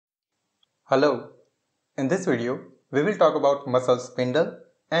Hello, in this video we will talk about muscle spindle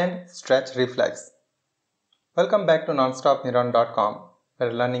and stretch reflex. Welcome back to nonstopneuron.com,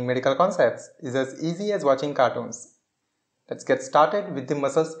 where learning medical concepts is as easy as watching cartoons. Let's get started with the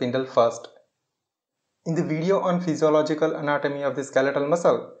muscle spindle first. In the video on physiological anatomy of the skeletal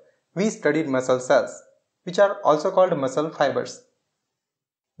muscle, we studied muscle cells, which are also called muscle fibers.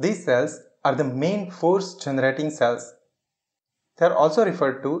 These cells are the main force generating cells. They are also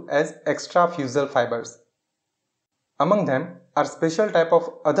referred to as extrafusal fibers. Among them are special type of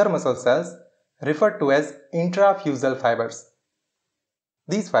other muscle cells referred to as intrafusal fibers.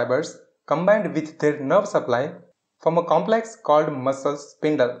 These fibers, combined with their nerve supply, form a complex called muscle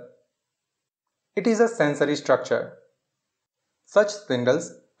spindle. It is a sensory structure. Such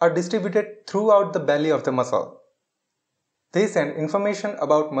spindles are distributed throughout the belly of the muscle. They send information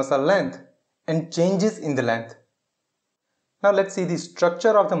about muscle length and changes in the length. Now let's see the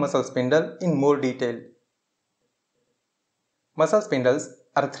structure of the muscle spindle in more detail. Muscle spindles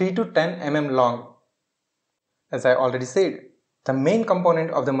are 3 to 10 mm long. As I already said, the main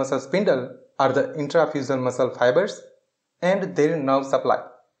component of the muscle spindle are the intrafusal muscle fibers and their nerve supply.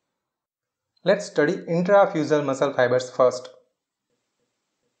 Let's study intrafusal muscle fibers first.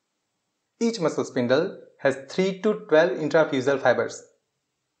 Each muscle spindle has 3 to 12 intrafusal fibers.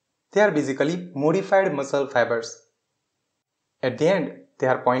 They are basically modified muscle fibers. At the end, they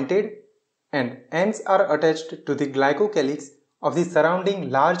are pointed and ends are attached to the glycocalyx of the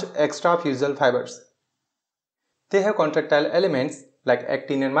surrounding large extrafusal fibers. They have contractile elements like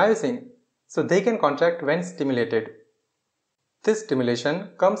actin and myosin, so they can contract when stimulated. This stimulation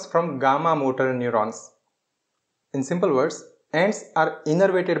comes from gamma motor neurons. In simple words, ends are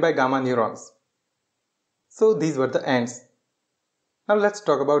innervated by gamma neurons. So these were the ends. Now let's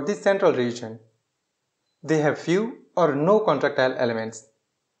talk about the central region. They have few or no contractile elements.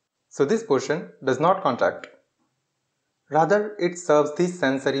 So this portion does not contract. Rather, it serves the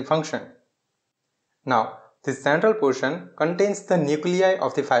sensory function. Now, this central portion contains the nuclei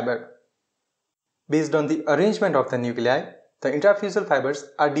of the fiber. Based on the arrangement of the nuclei, the intrafusal fibers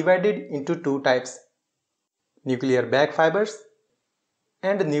are divided into two types: nuclear bag fibers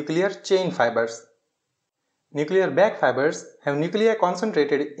and nuclear chain fibers. Nuclear bag fibers have nuclei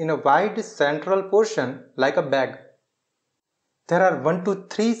concentrated in a wide central portion like a bag. There are 1 to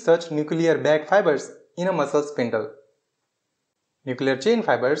 3 such nuclear bag fibers in a muscle spindle. Nuclear chain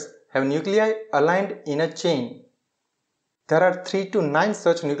fibers have nuclei aligned in a chain. There are 3 to 9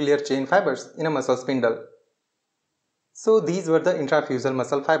 such nuclear chain fibers in a muscle spindle. So these were the intrafusal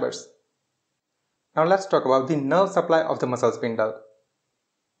muscle fibers. Now let's talk about the nerve supply of the muscle spindle.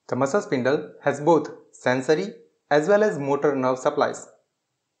 The muscle spindle has both sensory as well as motor nerve supplies.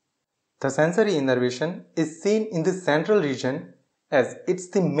 The sensory innervation is seen in the central region as it's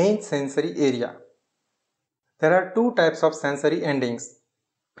the main sensory area. There are two types of sensory endings: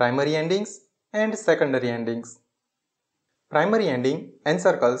 primary endings and secondary endings. Primary ending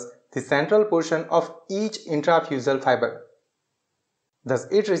encircles the central portion of each intrafusal fiber. Thus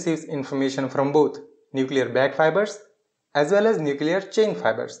it receives information from both nuclear bag fibers as well as nuclear chain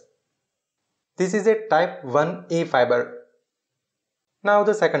fibers. This is a type 1A fiber. Now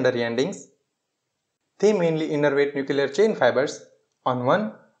the secondary endings. They mainly innervate nuclear chain fibers on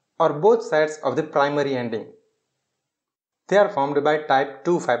one or both sides of the primary ending. They are formed by type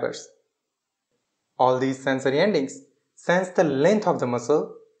 2 fibers. All these sensory endings sense the length of the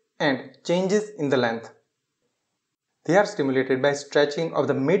muscle and changes in the length. They are stimulated by stretching of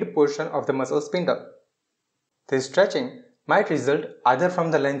the mid portion of the muscle spindle. This stretching might result either from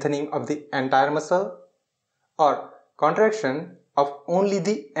the lengthening of the entire muscle or contraction of only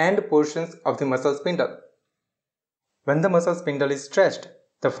the end portions of the muscle spindle. When the muscle spindle is stretched,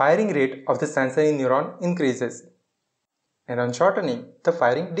 the firing rate of the sensory neuron increases, and on shortening, the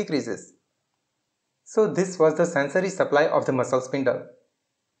firing decreases. So this was the sensory supply of the muscle spindle.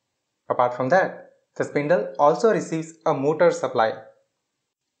 Apart from that, the spindle also receives a motor supply.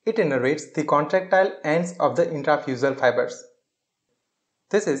 It innervates the contractile ends of the intrafusal fibers.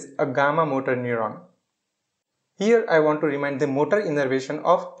 This is a gamma motor neuron. Here I want to remind the motor innervation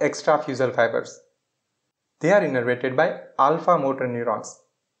of extrafusal fibers. They are innervated by alpha motor neurons.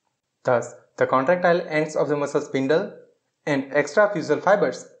 Thus, the contractile ends of the muscle spindle and extrafusal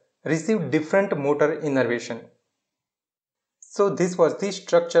fibers receive different motor innervation. So this was the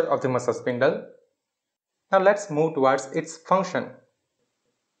structure of the muscle spindle. Now let's move towards its function.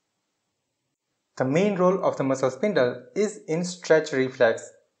 The main role of the muscle spindle is in stretch reflex.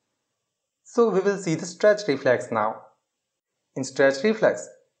 So we will see the stretch reflex now. In stretch reflex,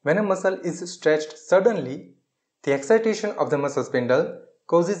 when a muscle is stretched suddenly, the excitation of the muscle spindle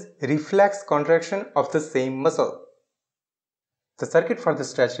causes reflex contraction of the same muscle. The circuit for the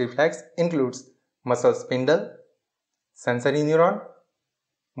stretch reflex includes muscle spindle, sensory neuron,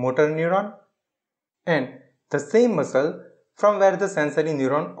 motor neuron, and the same muscle from where the sensory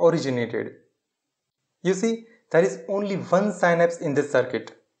neuron originated. You see, there is only one synapse in this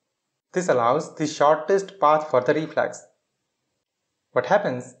circuit. This allows the shortest path for the reflex. What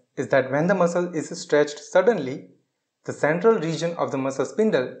happens is that when the muscle is stretched suddenly, the central region of the muscle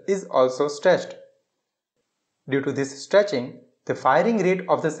spindle is also stretched. Due to this stretching, the firing rate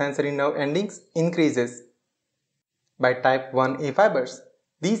of the sensory nerve endings increases. By type 1A fibers,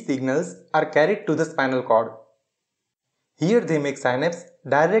 these signals are carried to the spinal cord. Here they make synapse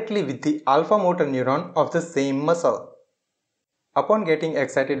directly with the alpha motor neuron of the same muscle. Upon getting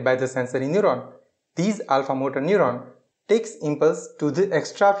excited by the sensory neuron, these alpha motor neuron takes impulse to the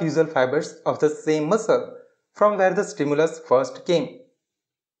extrafusal fibers of the same muscle from where the stimulus first came.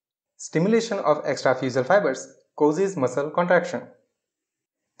 Stimulation of extrafusal fibers causes muscle contraction.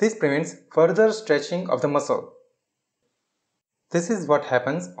 This prevents further stretching of the muscle. This is what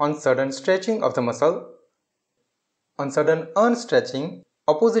happens on sudden stretching of the muscle. On sudden unstretching,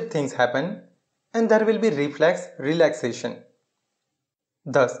 opposite things happen and there will be reflex relaxation.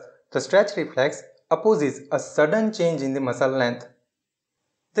 Thus, the stretch reflex opposes a sudden change in the muscle length.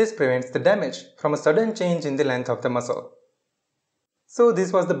 This prevents the damage from a sudden change in the length of the muscle. So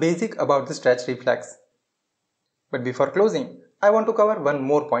this was the basic about the stretch reflex. But before closing, I want to cover one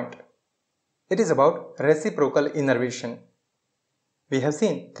more point. It is about reciprocal innervation. We have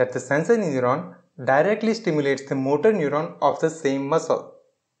seen that the sensory neuron directly stimulates the motor neuron of the same muscle.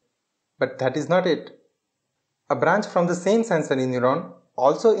 But that is not it. A branch from the same sensory neuron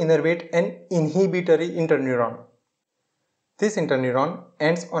also innervates an inhibitory interneuron. This interneuron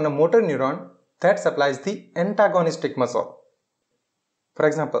ends on a motor neuron that supplies the antagonistic muscle. For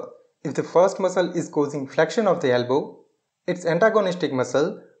example, if the first muscle is causing flexion of the elbow, its antagonistic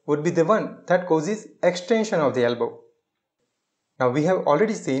muscle would be the one that causes extension of the elbow. Now we have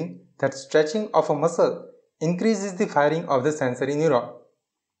already seen that stretching of a muscle increases the firing of the sensory neuron.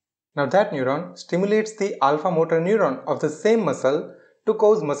 Now that neuron stimulates the alpha motor neuron of the same muscle to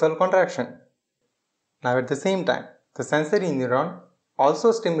cause muscle contraction. Now at the same time, the sensory neuron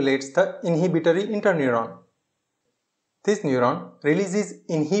also stimulates the inhibitory interneuron. This neuron releases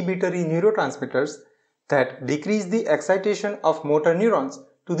inhibitory neurotransmitters that decrease the excitation of motor neurons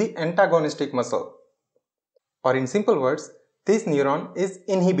to the antagonistic muscle. Or in simple words, this neuron is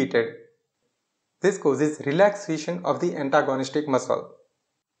inhibited. This causes relaxation of the antagonistic muscle.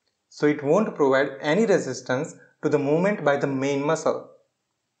 So it won't provide any resistance to the movement by the main muscle.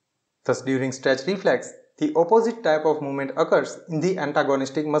 Thus during stretch reflex, the opposite type of movement occurs in the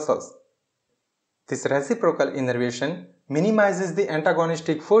antagonistic muscles. This reciprocal innervation minimizes the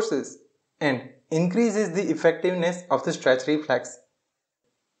antagonistic forces and increases the effectiveness of the stretch reflex.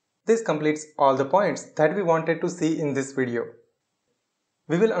 This completes all the points that we wanted to see in this video.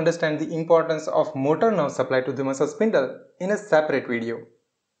 We will understand the importance of motor nerve supply to the muscle spindle in a separate video.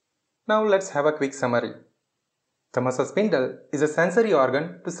 Now let's have a quick summary. The muscle spindle is a sensory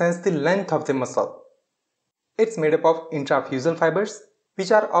organ to sense the length of the muscle. It's made up of intrafusal fibers,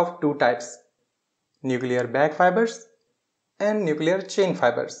 which are of two types: nuclear bag fibers and nuclear chain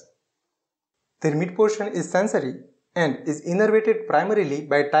fibers. Their mid portion is sensory and is innervated primarily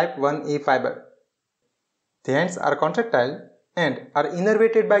by type 1A fiber. The ends are contractile and are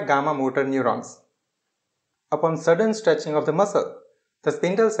innervated by gamma motor neurons. Upon sudden stretching of the muscle, the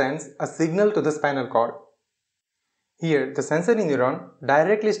spindle sends a signal to the spinal cord. Here, the sensory neuron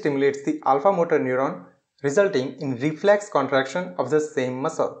directly stimulates the alpha motor neuron, resulting in reflex contraction of the same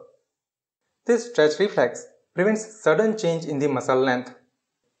muscle. This stretch reflex prevents sudden change in the muscle length.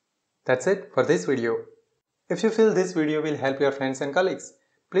 That's it for this video. If you feel this video will help your friends and colleagues,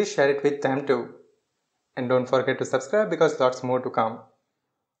 please share it with them too. And don't forget to subscribe because lots more to come.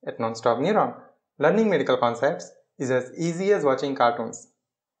 At Nonstop Neuron, learning medical concepts is as easy as watching cartoons.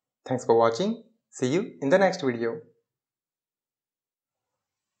 Thanks for watching. See you in the next video.